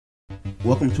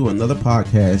Welcome to another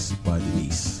podcast by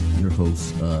Denise, your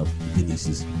host of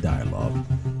Denise's Dialogue.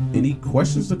 Any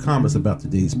questions or comments about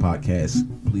today's podcast,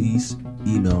 please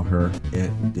email her at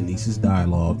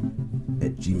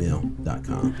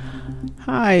denisesdialogue@gmail.com.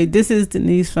 Hi, this is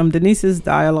Denise from Denise's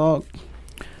Dialogue.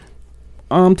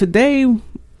 Today,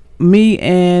 me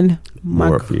and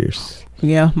Morpheus.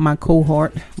 my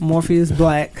cohort, Morpheus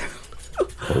Black,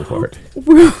 Cohort.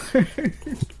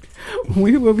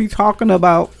 we will be talking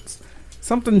about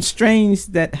something strange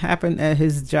that happened at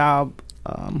his job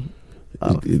a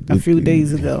few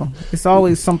days ago. It's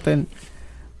always something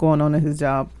going on at his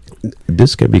job.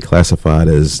 This can be classified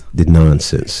as the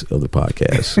nonsense of the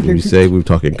podcast. When we say we're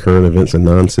talking current events and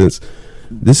nonsense,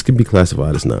 this can be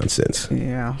classified as nonsense.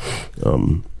 Yeah.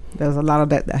 There's a lot of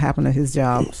that happened at his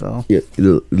job. So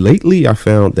lately, I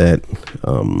found that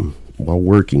while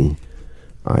working,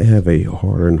 I have a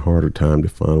harder and harder time to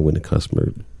find when the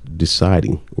customer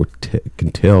deciding or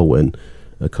can tell when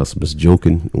a customer's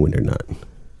joking and when they're not.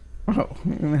 Oh,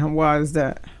 and why is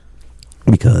that?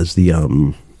 Because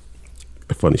a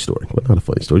funny story. Well, not a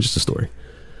funny story, just a story.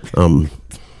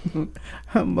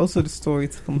 Most of the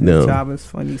stories from his job is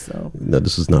funny. So no,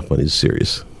 this is not funny. It's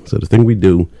serious. So the thing we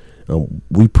do,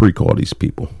 we pre-call these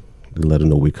people to let them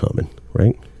know we're coming,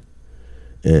 right?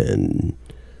 And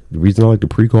the reason I like to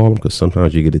pre-call them, because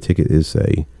sometimes you get a ticket, is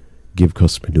say, give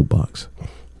customer a new box.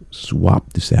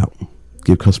 Swap this out.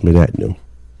 Give customer that new.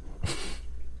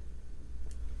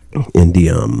 And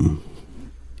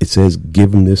it says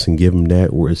give them this and give them that,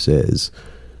 or it says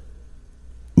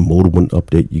modem one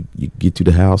update. You get to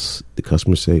the house, the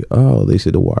customer say, oh, they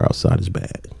said the wire outside is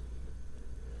bad.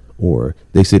 Or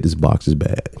they said this box is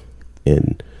bad.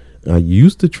 And I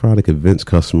used to try to convince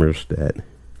customers that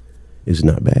it's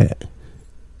not bad.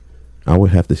 I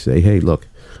would have to say, hey, look,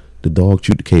 the dog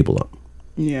chewed the cable up.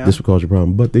 yeah, This would cause your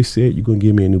problem. But they said you're going to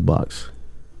give me a new box.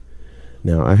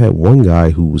 Now, I had one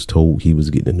guy who was told he was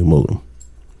getting a new modem.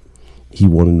 He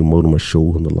wanted a new modem. I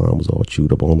showed him the line was all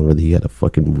chewed up. I don't know whether he had a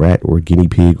fucking rat or a guinea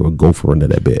pig or a gopher under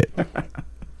that bed.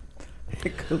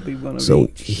 it could be one of So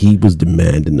each. he was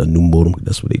demanding a new modem.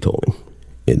 That's what they told him.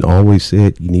 And always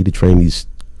said you need to train these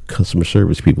customer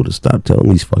service people to stop telling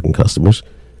these fucking customers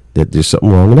that there's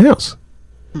something wrong in the house.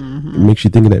 Mm-hmm. It makes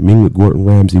you think of that meme with Gordon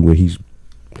Ramsay where he's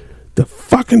the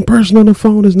fucking person on the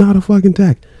phone is not a fucking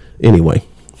tech. Anyway,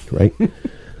 right?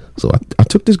 So I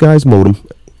took this guy's modem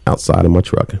outside of my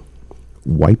truck,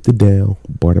 wiped it down,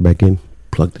 brought it back in,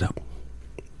 plugged it up.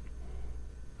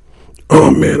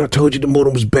 Oh man, I told you the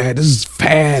modem was bad. This is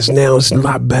fast now. It's a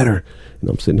lot better. And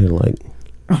I'm sitting here like,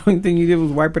 Only thing you did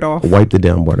was wipe it off. wiped it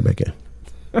down, brought it back in.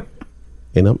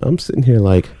 And I'm sitting here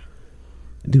like,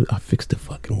 dude, I fixed the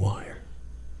fucking wire.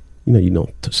 You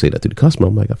don't say that to the customer.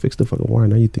 I'm like, I fixed the fucking wire.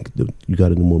 Now you think you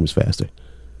got a new modem is faster.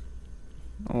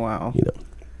 Wow. You know.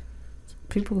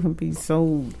 People can be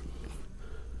so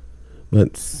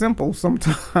But simple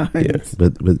sometimes. yeah,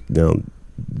 but now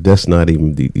that's not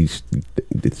even the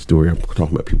story I'm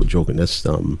talking about. People joking. That's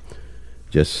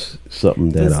just something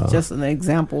that This is just an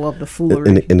example of the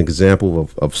foolery. an example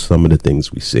of some of the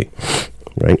things we see,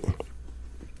 right?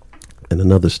 And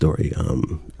another story.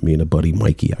 Me and a buddy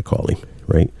Mikey, I call him,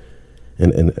 right?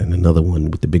 And another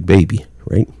one with the big baby,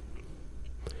 right?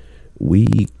 We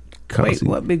Wait, constantly.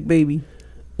 what big baby?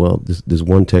 Well, this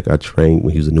one tech I trained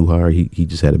when he was a new hire. He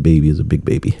just had a baby as a big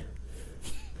baby.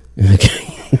 Okay.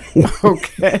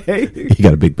 He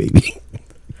got a big baby.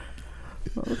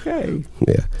 Okay.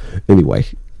 Yeah. Anyway,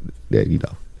 yeah,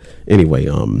 Anyway,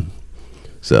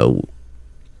 so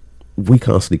we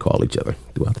constantly call each other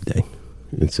throughout the day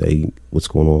and say what's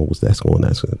going on, that's going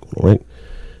on, right?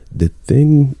 The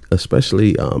thing,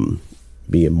 especially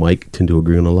me and Mike tend to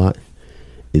agree on a lot,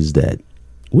 is that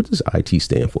what does IT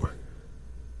stand for?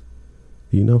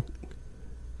 You know,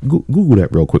 Google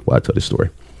that real quick while I tell this story.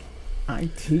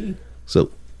 IT. So,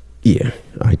 yeah,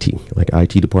 IT, like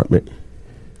IT department.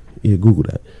 Yeah, Google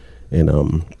that. And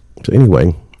so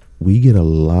anyway, we get a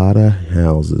lot of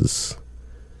houses,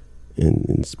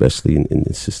 and especially in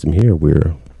the system here,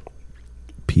 where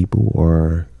people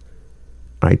are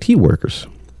IT workers.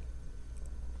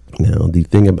 Now, the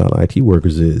thing about IT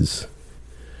workers is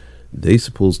they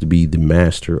supposed to be the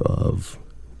master of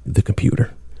the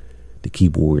computer, the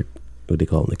keyboard, what they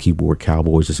call them, the keyboard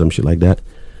cowboys or some shit like that.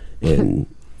 And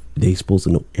they supposed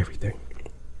to know everything,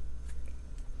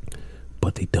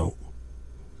 but they don't.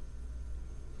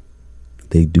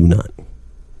 They do not.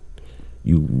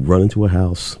 You run into a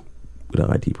house with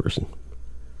an IT person,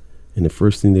 and the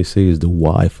first thing they say is the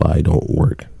Wi-Fi don't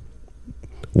work.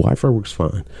 Wi-Fi works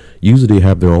fine. Usually they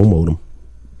have their own modem,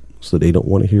 so they don't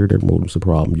want to hear their modem's a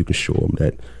problem. You can show them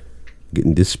that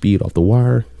getting this speed off the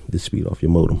wire the speed off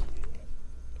your modem.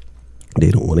 They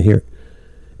don't want to hear it.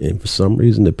 And for some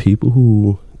reason, the people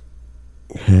who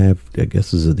have, I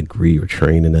guess, is a degree or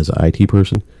training as an IT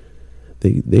person,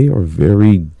 they are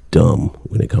very dumb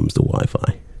when it comes to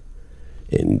Wi-Fi.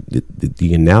 And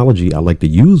the analogy I like to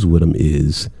use with them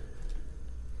is,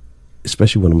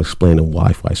 especially when I'm explaining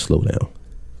Wi-Fi slowdown,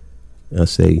 I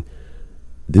say,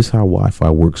 this is how Wi-Fi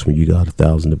works when you got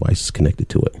 1,000 devices connected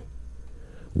to it.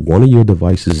 One of your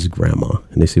devices is grandma.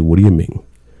 And they say, what do you mean?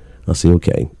 I say,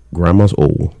 okay, grandma's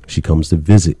old. She comes to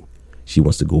visit. She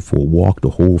wants to go for a walk.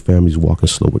 The whole family's walking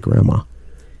slow with grandma.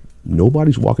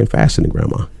 Nobody's walking faster than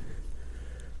grandma.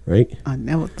 Right? I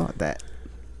never thought that.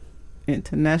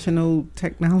 International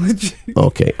technology.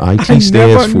 Okay, IT I stands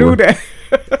never for... knew that.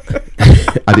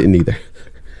 I didn't either.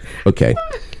 Okay.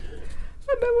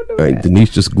 I never knew All right, that. Denise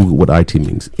just Googled what IT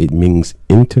means. It means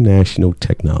international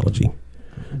technology.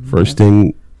 First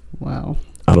thing, Wow.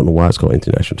 I don't know why it's called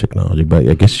international technology, but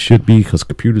I guess it should be, because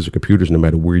computers are computers no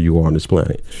matter where you are on this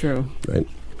planet. True. Right?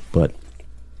 But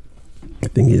the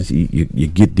thing is, you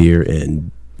get there,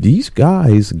 and these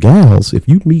guys, gals, if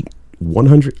you meet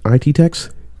 100 IT techs,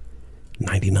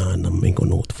 99 of them ain't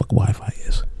gonna know what the fuck Wi-Fi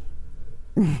is.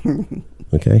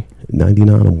 Okay?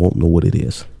 99 of them won't know what it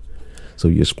is. So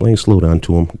you explain slowdown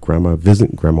to them. Grandma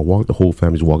visit, grandma walk, the whole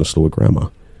family's walking slow with grandma.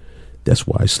 That's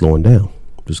why it's slowing down.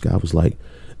 This guy was like,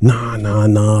 nah,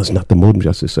 it's not the modem.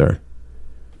 I said, sir,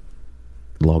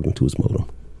 logged into his modem.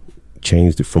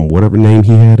 Changed it from whatever name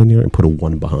he had in there and put a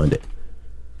 1 behind it.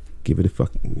 Give it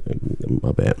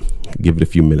my bad. Give it a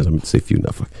few minutes. I'm going to say few,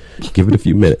 not fuck. Give it a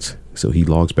few minutes. So he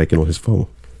logs back in on his phone.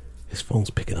 His phone's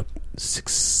picking up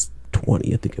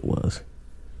 620, I think it was.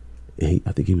 And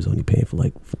I think he was only paying for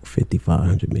like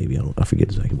 500 maybe. I forget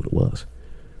exactly what it was.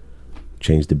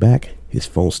 Changed it back. His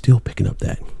phone's still picking up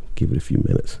that. Give it a few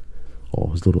minutes.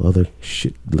 All his little other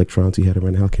shit electronics he had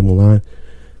around the house came online.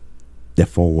 That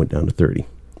phone went down to 30.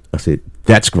 I said,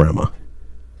 that's grandma.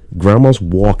 Grandma's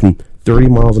walking 30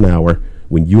 miles an hour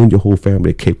when you and your whole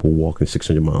family are capable of walking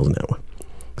 600 miles an hour.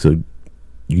 So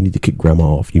you need to kick grandma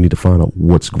off. You need to find out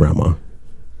what's grandma.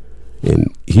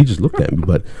 And he just looked at me.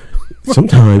 But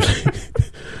sometimes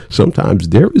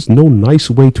there is no nice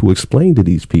way to explain to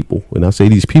these people. When I say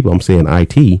these people, I'm saying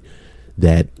IT,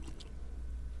 that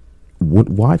what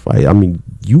Wi-Fi, I mean,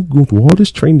 you go through all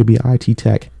this training to be an IT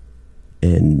tech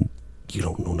and you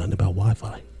don't know nothing about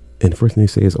Wi-Fi. And the first thing they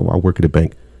say is, oh, I work at a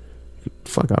bank.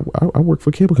 Fuck, I work for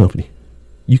a cable company.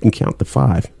 You can count to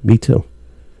 5. Me too.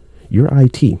 You're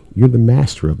IT. You're the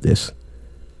master of this.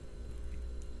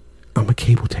 I'm a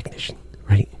cable technician,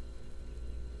 right?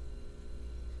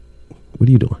 What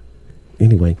are you doing?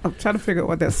 Anyway. I'm trying to figure out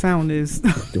what that sound is.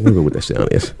 Don't worry about what that sound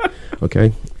is.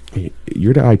 Okay?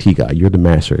 You're the IT guy. You're the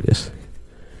master of this.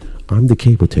 I'm the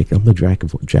cable tech. I'm the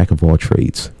jack of all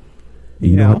trades.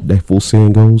 You know how that full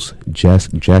saying goes?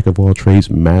 Jack of all trades,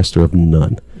 master of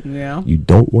none. Yeah. You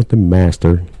don't want the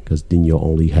master, because then you'll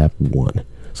only have one.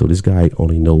 So this guy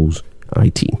only knows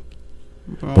IT.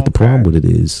 But the problem with it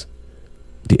is,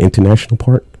 the international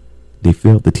part, they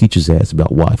failed to teach his ass about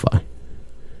Wi-Fi.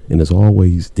 And as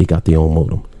always, they got their own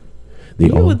modem.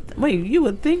 You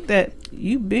would think that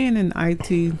you being in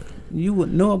IT, you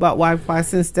would know about Wi-Fi,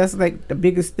 since that's like the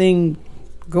biggest thing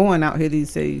going out here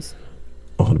these days.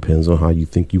 All depends on how you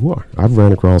think you are. I've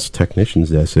ran across technicians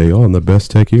that say, oh, I'm the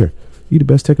best tech here. You the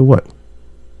best tech at what?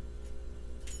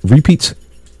 Repeats.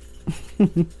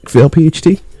 Fail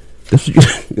PhD.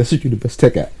 That's what you're the best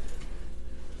tech at.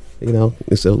 You know,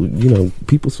 and so, you know,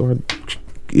 people start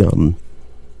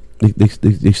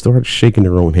they start shaking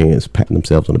their own hands, patting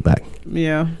themselves on the back.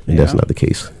 Yeah. And that's not the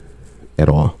case at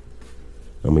all.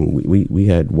 I mean, we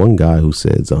had one guy who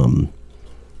says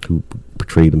who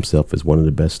portrayed himself as one of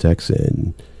the best techs,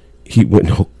 and he went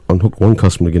and unhooked one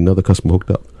customer to get another customer hooked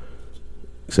up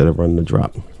instead of running the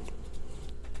drop.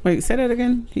 Wait, say that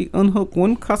again. He unhooked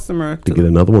one customer to get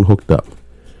another one hooked up,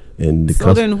 and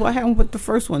then what happened with the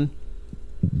first one?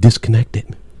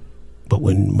 Disconnected. But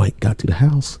when Mike got to the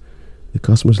house, the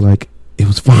customer's like, it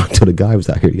was fine till the guy was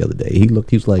out here the other day. He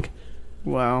was like,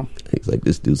 wow. He's like,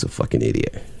 this dude's a fucking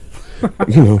idiot.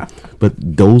 You know, but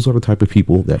those are the type of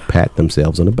people that pat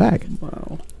themselves on the back.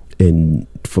 Wow. And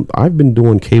I've been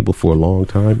doing cable for a long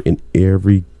time, and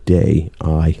every day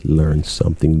I learn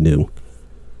something new.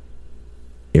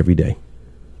 Every day.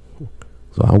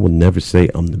 So I will never say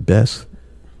I'm the best.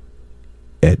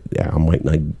 I might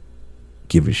not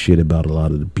give a shit about a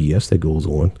lot of the BS that goes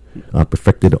on. I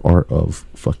perfected the art of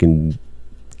fucking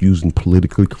using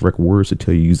politically correct words to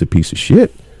tell you use a piece of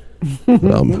shit.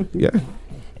 Yeah.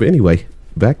 But anyway,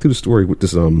 back to the story with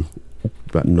this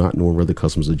about not knowing whether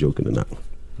customers are joking or not.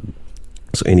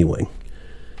 So anyway,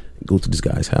 Go to this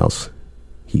guy's house.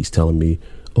 He's telling me,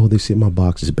 oh, they said my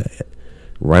box is bad.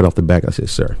 Right off the back, I said,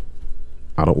 sir,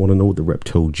 I don't want to know what the rep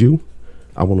told you.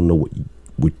 I want to know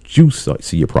what you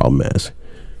see your problem as.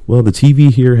 Well, the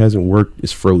TV here hasn't worked.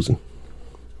 It's frozen.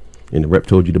 And the rep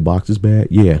told you the box is bad?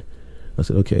 Yeah. I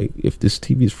said, okay, if this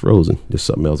TV is frozen, there's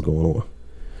something else going on.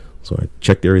 So I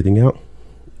checked everything out.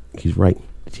 He's right.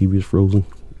 The TV is frozen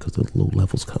because the low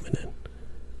level's coming in.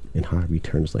 And high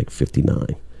returns like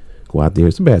 59. Go out there.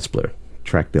 It's a bad splitter.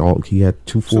 Tracked all. He had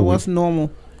 2 4 So what's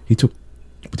normal? He took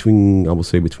between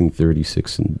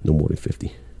 36 and no more than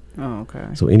 50. Oh, okay.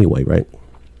 So anyway, right?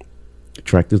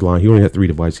 Tracked his line. He only had 3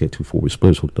 devices. He had 2 4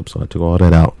 splitters hooked up. So I took all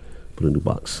that out, put a new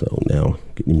box. So now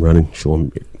getting him running, show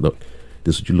him, look,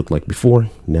 this is what you look like before.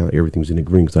 Now everything's in the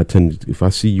green. Because I tend to, if I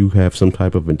see you have some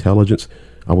type of intelligence,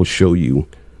 I will show you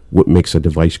what makes a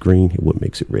device green and what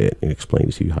makes it red and explain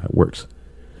to you how it works.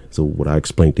 So what I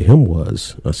explained to him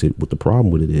was, I said, what the problem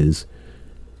with it is,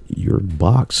 your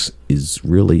box is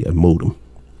really a modem.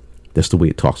 That's the way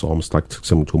it talks, almost like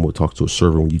similar to what it talks to a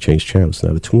server when you change channels. It's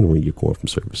not a tuner when you're going from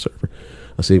server to server.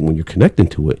 I said, when you're connecting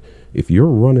to it, if you're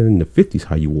running in the 50s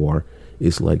how you are,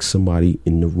 it's like somebody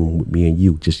in the room with me and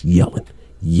you just yelling.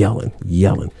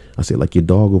 I said, like your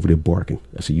dog over there barking.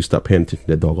 I said, you stop paying attention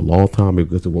to that dog a long time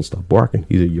because it won't stop barking.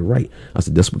 He said, you're right. I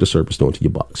said, that's what the server's doing to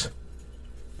your box.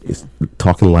 It's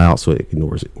talking loud so it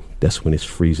ignores it. That's when it's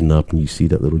freezing up and you see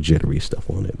that little jittery stuff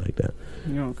on it like that.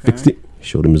 Okay. Fixed it,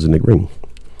 showed him it's in the green.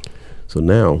 So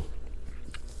now,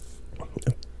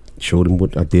 showed him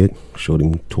what I did, told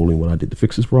him what I did to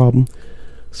fix this problem.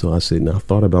 So I said, now I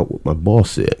thought about what my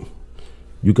boss said.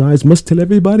 You guys must tell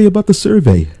everybody about the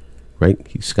survey, right?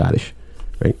 He's Scottish,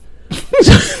 right?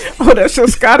 Oh, that's your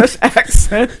Scottish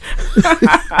accent.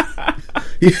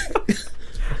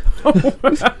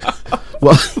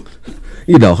 Well,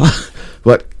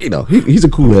 he's a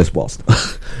cool ass boss.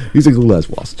 He's a cool ass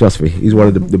boss. Trust me, he's one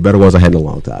of the better ones I had in a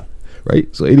long time.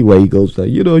 Right. So anyway, he goes,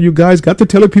 you guys got to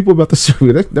tell people about the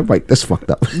survey. That's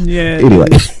fucked up. Yeah. Anyway,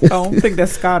 I don't think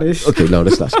that's Scottish. Okay, no,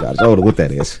 that's not Scottish. I don't know what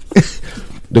that is.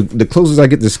 The closest I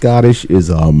get to Scottish is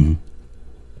the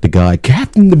guy,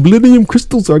 Captain, the Millennium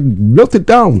Crystals are melted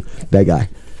down. That guy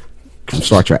from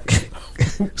Star Trek.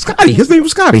 Scotty, his name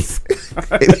was Scotty.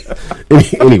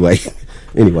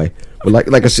 anyway, but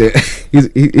like I said, he's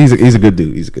a good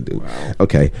dude. He's a good dude. Wow.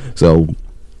 Okay, so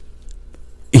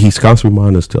he's constantly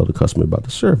reminding us to tell the customer about the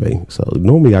survey. So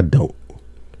normally I don't,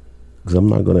 because I'm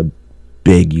not gonna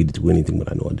beg you to do anything when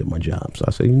I know I did my job. So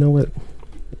I say, you know what?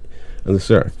 I said,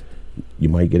 sir, you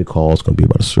might get a call. It's gonna be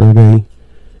about a survey.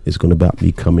 It's gonna be about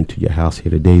me coming to your house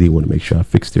here today. They want to make sure I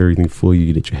fixed everything for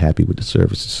you, that you're happy with the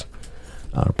services.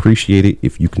 I appreciate it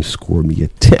if you can score me a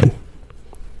 10.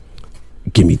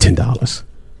 Give me $10.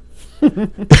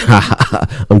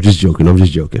 I'm just joking.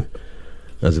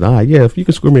 I said, all right, yeah, if you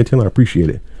can score me a 10, I appreciate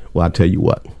it. Well, I'll tell you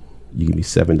what. You give me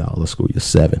 $7, I'll score you a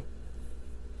 7.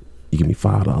 You give me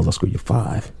 $5, I'll score you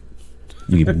 5.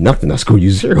 You give me nothing, I'll score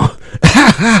you 0.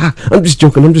 I'm just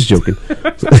joking.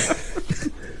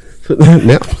 So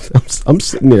now I'm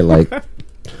sitting there like,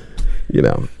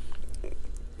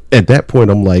 at that point,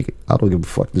 I'm like, I don't give a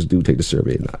fuck this dude take the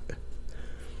survey or not.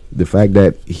 The fact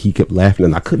that he kept laughing,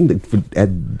 and I couldn't,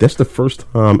 that's the first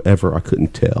time ever I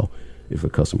couldn't tell if a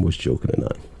customer was joking or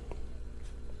not.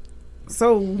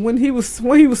 So when he was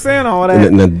saying all that,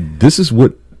 and this is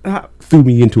what threw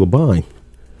me into a bind.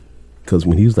 Because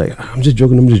when he was like, I'm just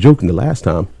joking the last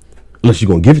time, unless you're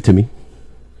going to give it to me.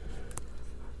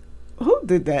 Who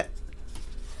did that?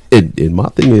 And my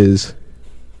thing is,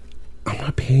 I'm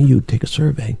not paying you to take a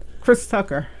survey. Chris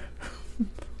Tucker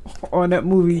on that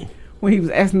movie when he was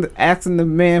asking the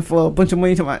man for a bunch of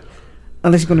money,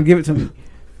 unless you're going to give it to me.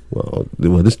 Well,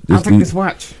 this I'll take this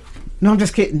watch. No, I'm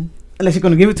just kidding. Unless you're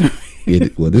going to give it to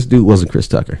me. This dude wasn't Chris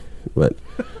Tucker, but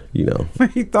he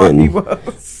thought he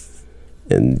was.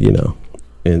 And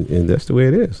and that's the way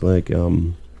it is. Like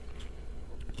you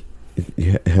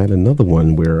had another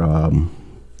one where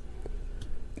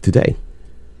today.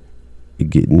 You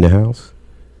get in the house,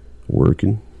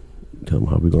 working, tell them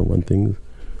how we're going to run things.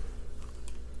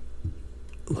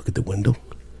 Look at the window.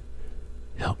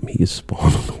 Help me, it's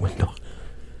spawn on the window.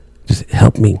 Just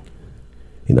help me.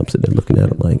 I'm sitting there looking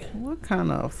at it like, what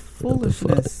kind of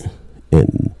foolishness?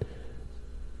 And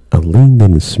I leaned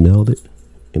in and smelled it,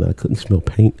 and I couldn't smell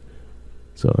paint.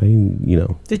 So I,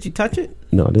 Did you touch it?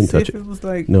 No, I didn't touch it. It was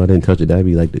like, no, I didn't touch it. That'd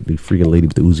be like the freaking lady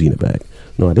with the Uzi in the back.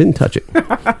 No, I didn't touch it.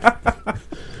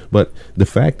 But the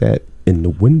fact that in the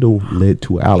window led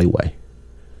to an alleyway.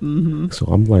 Mm-hmm. So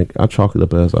I'm like, I chalk it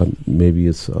up as maybe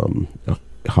it's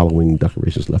Halloween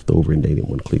decorations left over and they didn't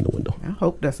want to clean the window. I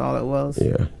hope that's all it was.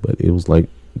 Yeah, but it was like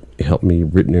helped me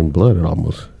written in blood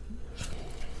almost.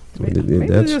 Maybe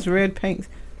just red paint.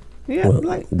 Yeah,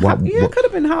 Well, it could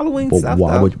have been Halloween But stuff.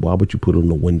 why would you put it on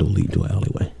the window leading to an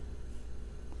alleyway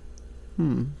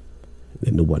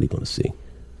that nobody gonna see?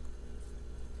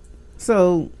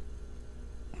 So,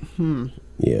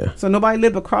 Yeah. so nobody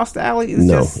lived across the alley. It's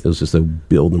No, just, it was just a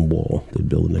building wall. The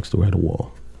building next door had a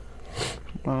wall.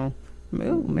 well,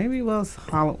 maybe it was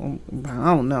Halloween.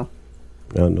 I don't know.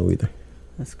 I don't know either.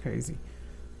 That's crazy.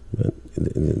 But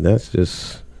that's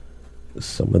just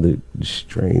some of the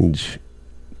strange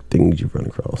things you run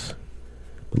across.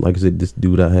 But like I said, this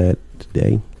dude I had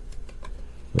today,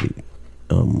 like,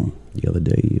 the other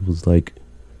day, it was like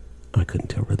I couldn't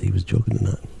tell whether he was joking or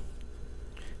not.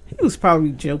 He was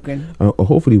probably joking.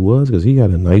 Hopefully he was, because he got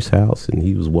a nice house and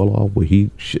he was well off where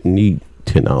he shouldn't need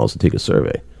 $10 to take a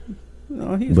survey.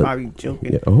 No, he was probably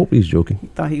joking. Yeah, I hope he's joking. He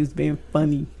thought he was being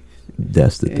funny.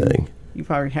 That's the And thing. You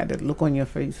probably had that look on your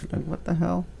face, like, what the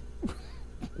hell?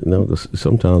 You know, 'cause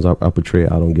sometimes I portray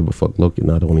I don't give a fuck look, and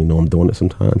I don't even know I'm doing it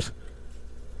sometimes.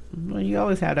 Well, you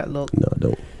always have that look. No, I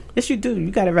don't. Yes, you do.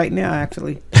 You got it right now,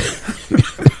 actually.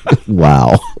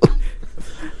 Wow.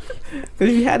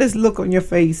 Because you had this look on your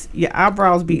face. Your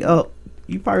eyebrows be up.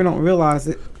 You probably don't realize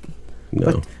it. No.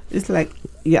 But it's like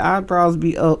your eyebrows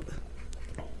be up.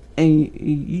 And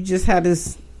you just had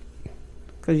this.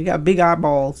 Because you got big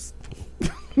eyeballs.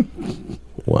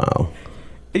 Wow.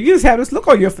 And you just have this look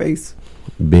on your face.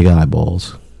 Big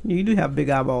eyeballs. You do have big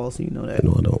eyeballs. You know that.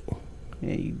 No, I don't.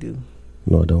 Yeah, you do.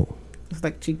 No, I don't. It's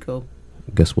like Chico.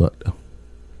 Guess what, though?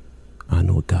 I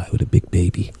know a guy with a big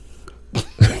baby.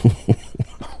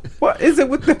 What is it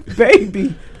with the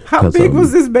baby? How big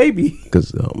was this baby?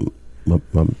 Because my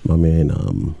man,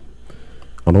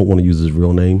 I don't want to use his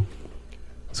real name,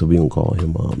 so we gonna call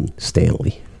him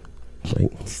Stanley.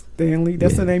 Right? Stanley.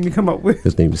 That's the name you come up with.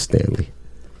 His name is Stanley.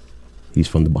 He's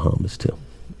from the Bahamas too.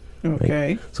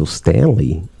 Okay. Right? So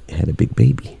Stanley had a big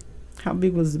baby. How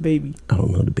big was the baby? I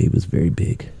don't know. The baby was very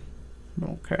big.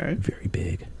 Okay. Very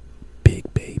big.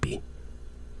 Big baby.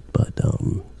 But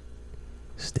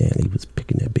Stanley was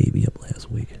picking that baby up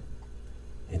last week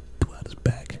and threw out his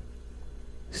back.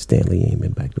 Stanley ain't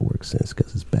been back to work since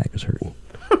because his back is hurting.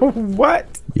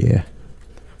 What? Yeah.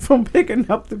 From picking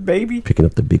up the baby? Picking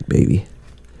up the big baby.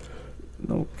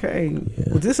 Okay.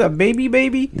 Yeah. Was this a baby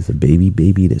baby? It's a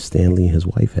baby that Stanley and his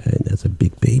wife had. And that's a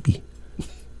big baby.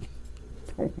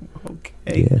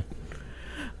 Okay. Yeah.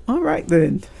 All right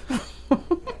then.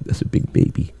 That's a big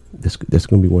baby. That's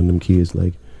gonna be one of them kids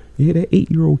like, yeah, that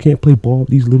 8-year-old can't play ball with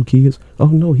these little kids. Oh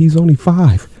no, he's only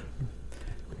 5.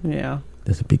 Yeah.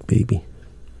 That's a big baby.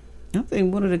 I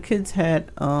think one of the kids had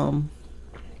a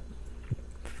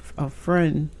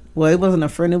friend. Well, it wasn't a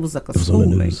friend. It was like a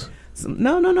schoolmate.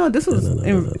 No. This was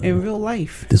in real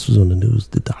life. This was on the news.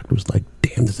 The doctor was like,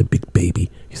 damn, that's a big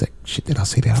baby. He's like, shit, did I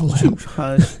say that out loud?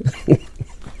 Hush.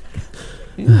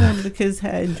 One of the kids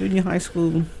had in junior high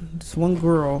school, this one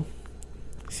girl,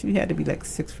 she had to be like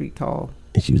 6 feet tall.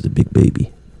 And she was a big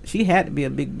baby. She had to be a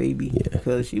big baby. Yeah.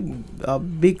 Because she was a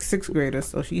big 6th grader,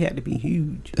 so she had to be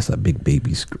huge. That's how big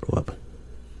babies grow up.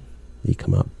 They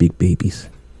come out big babies.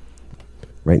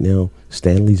 Right now,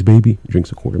 Stanley's baby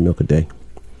drinks a quart of milk a day.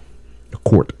 A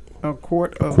quart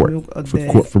of milk a day.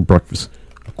 A quart for breakfast.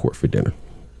 A quart for dinner.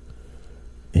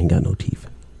 Ain't got no teeth.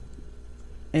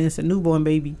 And it's a newborn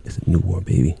baby. It's a newborn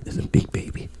baby. It's a big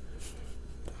baby.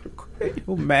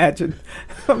 Imagine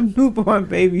a newborn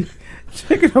baby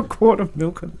drinking a quart of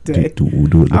milk a day. Do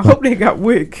it I hope they got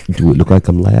wick. Do it look like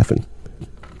I'm laughing?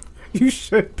 You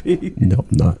should be. No,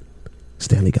 I'm not.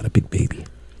 Stanley got a big baby.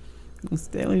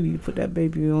 Stanley need to put that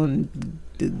baby on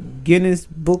the Guinness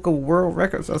Book of World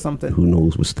Records or something. Who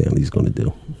knows what Stanley's going to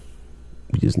do?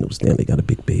 We just know Stanley got a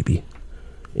big baby.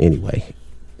 Anyway,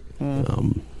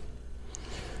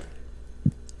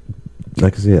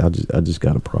 like I said, I just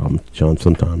got a problem.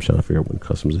 Sometimes trying to figure out when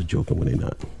customers are joking when they're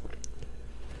not.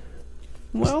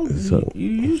 Well, So- you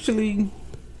usually.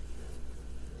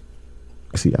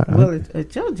 See,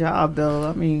 It's your job, though.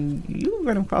 I mean, you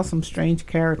run across some strange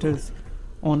characters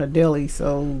on a daily,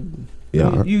 so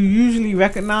yeah. you usually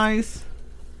recognize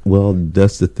Well,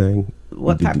 that's the thing.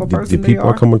 what type of person the they people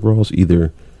are. I come across,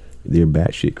 either they're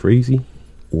batshit crazy,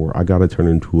 or I gotta turn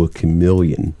into a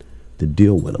chameleon to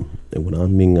deal with them. And when I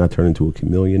mean I turn into a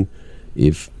chameleon,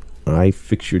 if I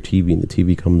fix your TV and the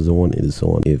TV comes on, it is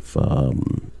on. If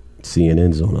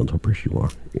CNN's on, how pretty you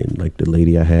are. And like the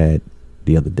lady I had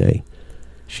the other day,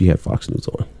 she had Fox News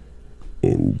on,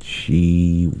 and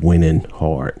she went in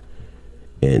hard.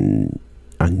 And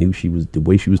I knew she was, the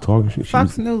way she was talking.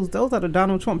 Fox News, those are the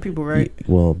Donald Trump people, right?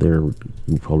 Well, they're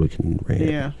Republican ran.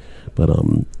 Yeah. But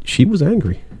she was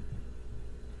angry.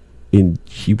 And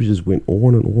she just went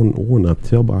on and on and on. I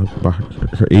tell by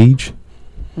her age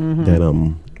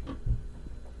that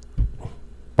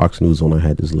Fox News on. I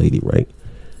had this lady, right?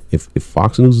 If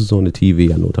Fox News is on the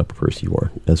TV, I know what type of person you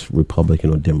are. That's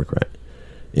Republican or Democrat.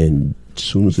 And as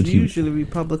soon as it's the TV, usually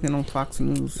Republican on Fox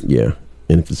News. yeah.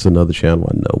 And if it's another channel,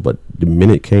 I know. But the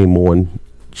minute it came on,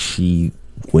 she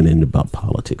went in about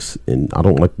politics. And I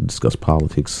don't like to discuss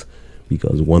politics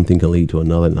because one thing can lead to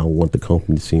another. And I want the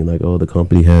company to seem like, oh, the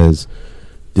company has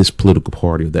this political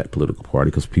party or that political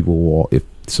party. Because people will, if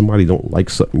somebody don't like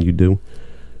something you do,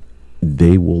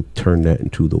 they will turn that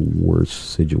into the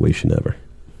worst situation ever.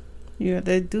 Yeah,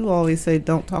 they do always say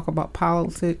don't talk about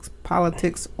politics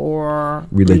or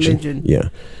religion. Yeah.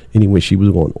 Anyway, she was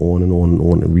going on and on and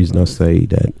on. The reason I say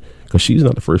that, because she's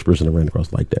not the first person I ran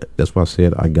across like that. That's why I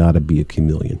said I got to be a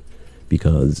chameleon,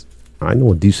 because I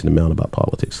know a decent amount about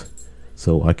politics.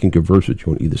 So I can converse with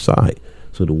you on either side.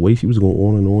 So the way she was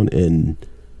going on, and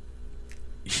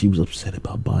she was upset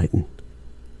about Biden.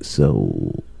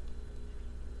 So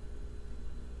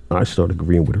I started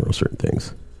agreeing with her on certain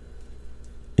things.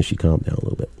 And she calmed down a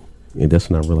little bit. And that's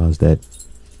when I realized that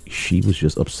she was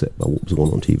just upset by what was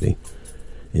going on TV.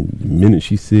 And the minute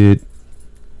she said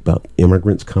about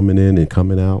immigrants coming in and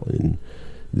coming out, and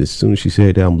as soon as she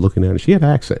said that, I'm looking at her, she had an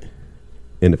accent.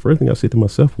 And the first thing I said to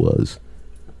myself was,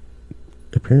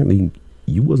 apparently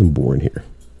you wasn't born here.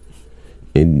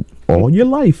 And all your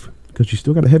life, because you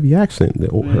still got a heavy accent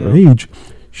at her age,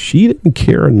 she didn't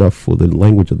care enough for the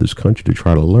language of this country to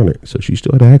try to learn it. So she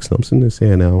still had an accent. I'm sitting there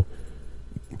saying now,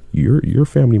 your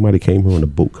family might have came here on a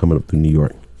boat coming up to New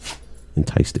York,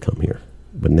 enticed to come here.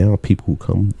 But now people who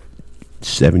come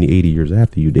 70, 80 years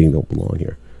after you, they don't belong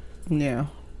here. Yeah.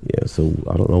 Yeah, so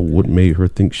I don't know what made her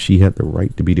think she had the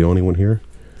right to be the only one here.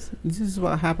 This is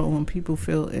what happens when people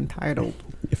feel entitled.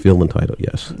 You feel entitled,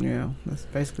 yes. Yeah, that's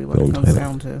basically what it comes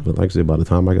down to. But like I said, by the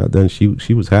time I got done, she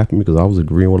was happy because I was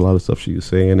agreeing with a lot of stuff she was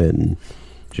saying and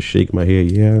just shaking my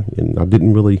head, yeah. And I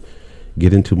didn't really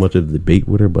get into much of the debate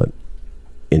with her, but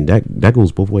and that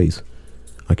goes both ways.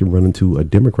 I can run into a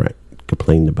Democrat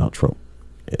complaining about Trump,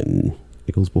 and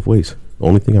it goes both ways. The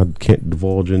only thing I can't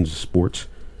divulge in is sports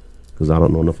because I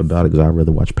don't know enough about it because I'd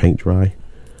rather watch paint dry.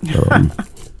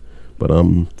 But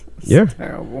yeah,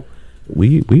 terrible.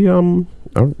 We I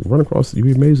run across, you'd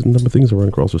be amazed at the number of things I run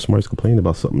across where somebody's complaining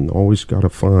about something. I always got to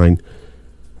find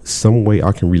some way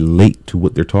I can relate to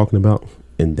what they're talking about,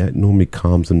 and that normally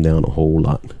calms them down a whole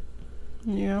lot.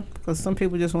 Yeah, because some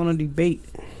people just want to debate.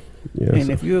 Yeah,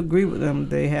 and if you agree with them,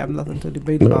 they have nothing to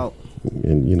debate about.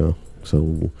 And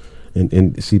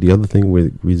and see, the other thing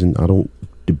with reason I don't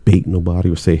debate nobody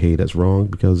or say, hey, that's wrong,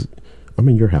 because I'm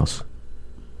in your house.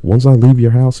 Once I leave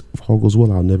your house, if all goes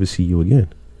well, I'll never see you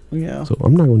again. Yeah. So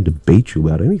I'm not going to debate you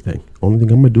about anything. Only thing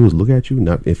I'm going to do is look at you.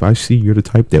 Not if I see you're the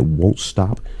type that won't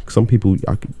stop. Some people,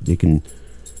 they can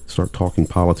start talking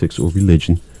politics or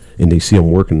religion, and they see I'm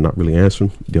working and not really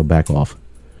answering, they'll back off.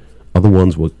 Other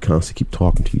ones will constantly keep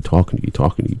talking to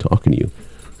you.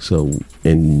 So,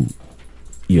 and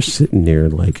you're sitting there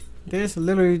like, they just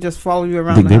literally just follow you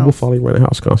around the house. They will follow you around the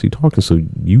house constantly talking. So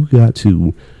you got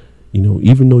to,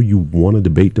 even though you want to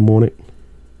debate them on it,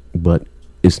 but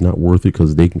it's not worth it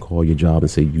because they can call your job and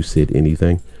say you said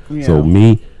anything. Yeah. So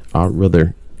me, I'd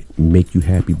rather make you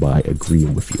happy by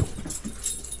agreeing with you.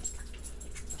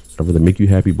 I'd rather make you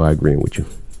happy by agreeing with you.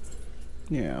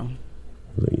 Yeah.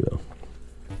 So,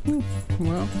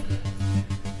 Well.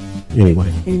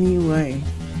 Anyway.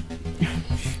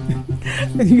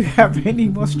 Do you have any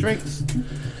more strengths?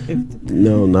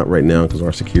 No, not right now because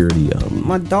our security.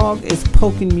 My dog is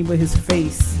poking me with his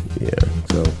face. Yeah.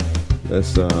 So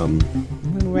let's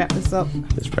wrap this up.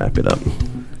 Let's wrap it up.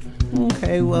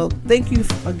 Okay. Well, thank you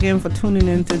again for tuning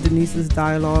in to Denise's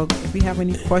Dialogue. If you have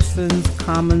any questions,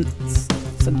 comments,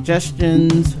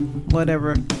 suggestions,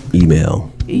 whatever,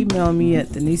 email me at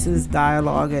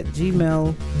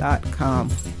denisesdialogue@gmail.com.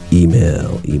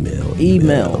 Email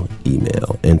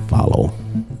and follow.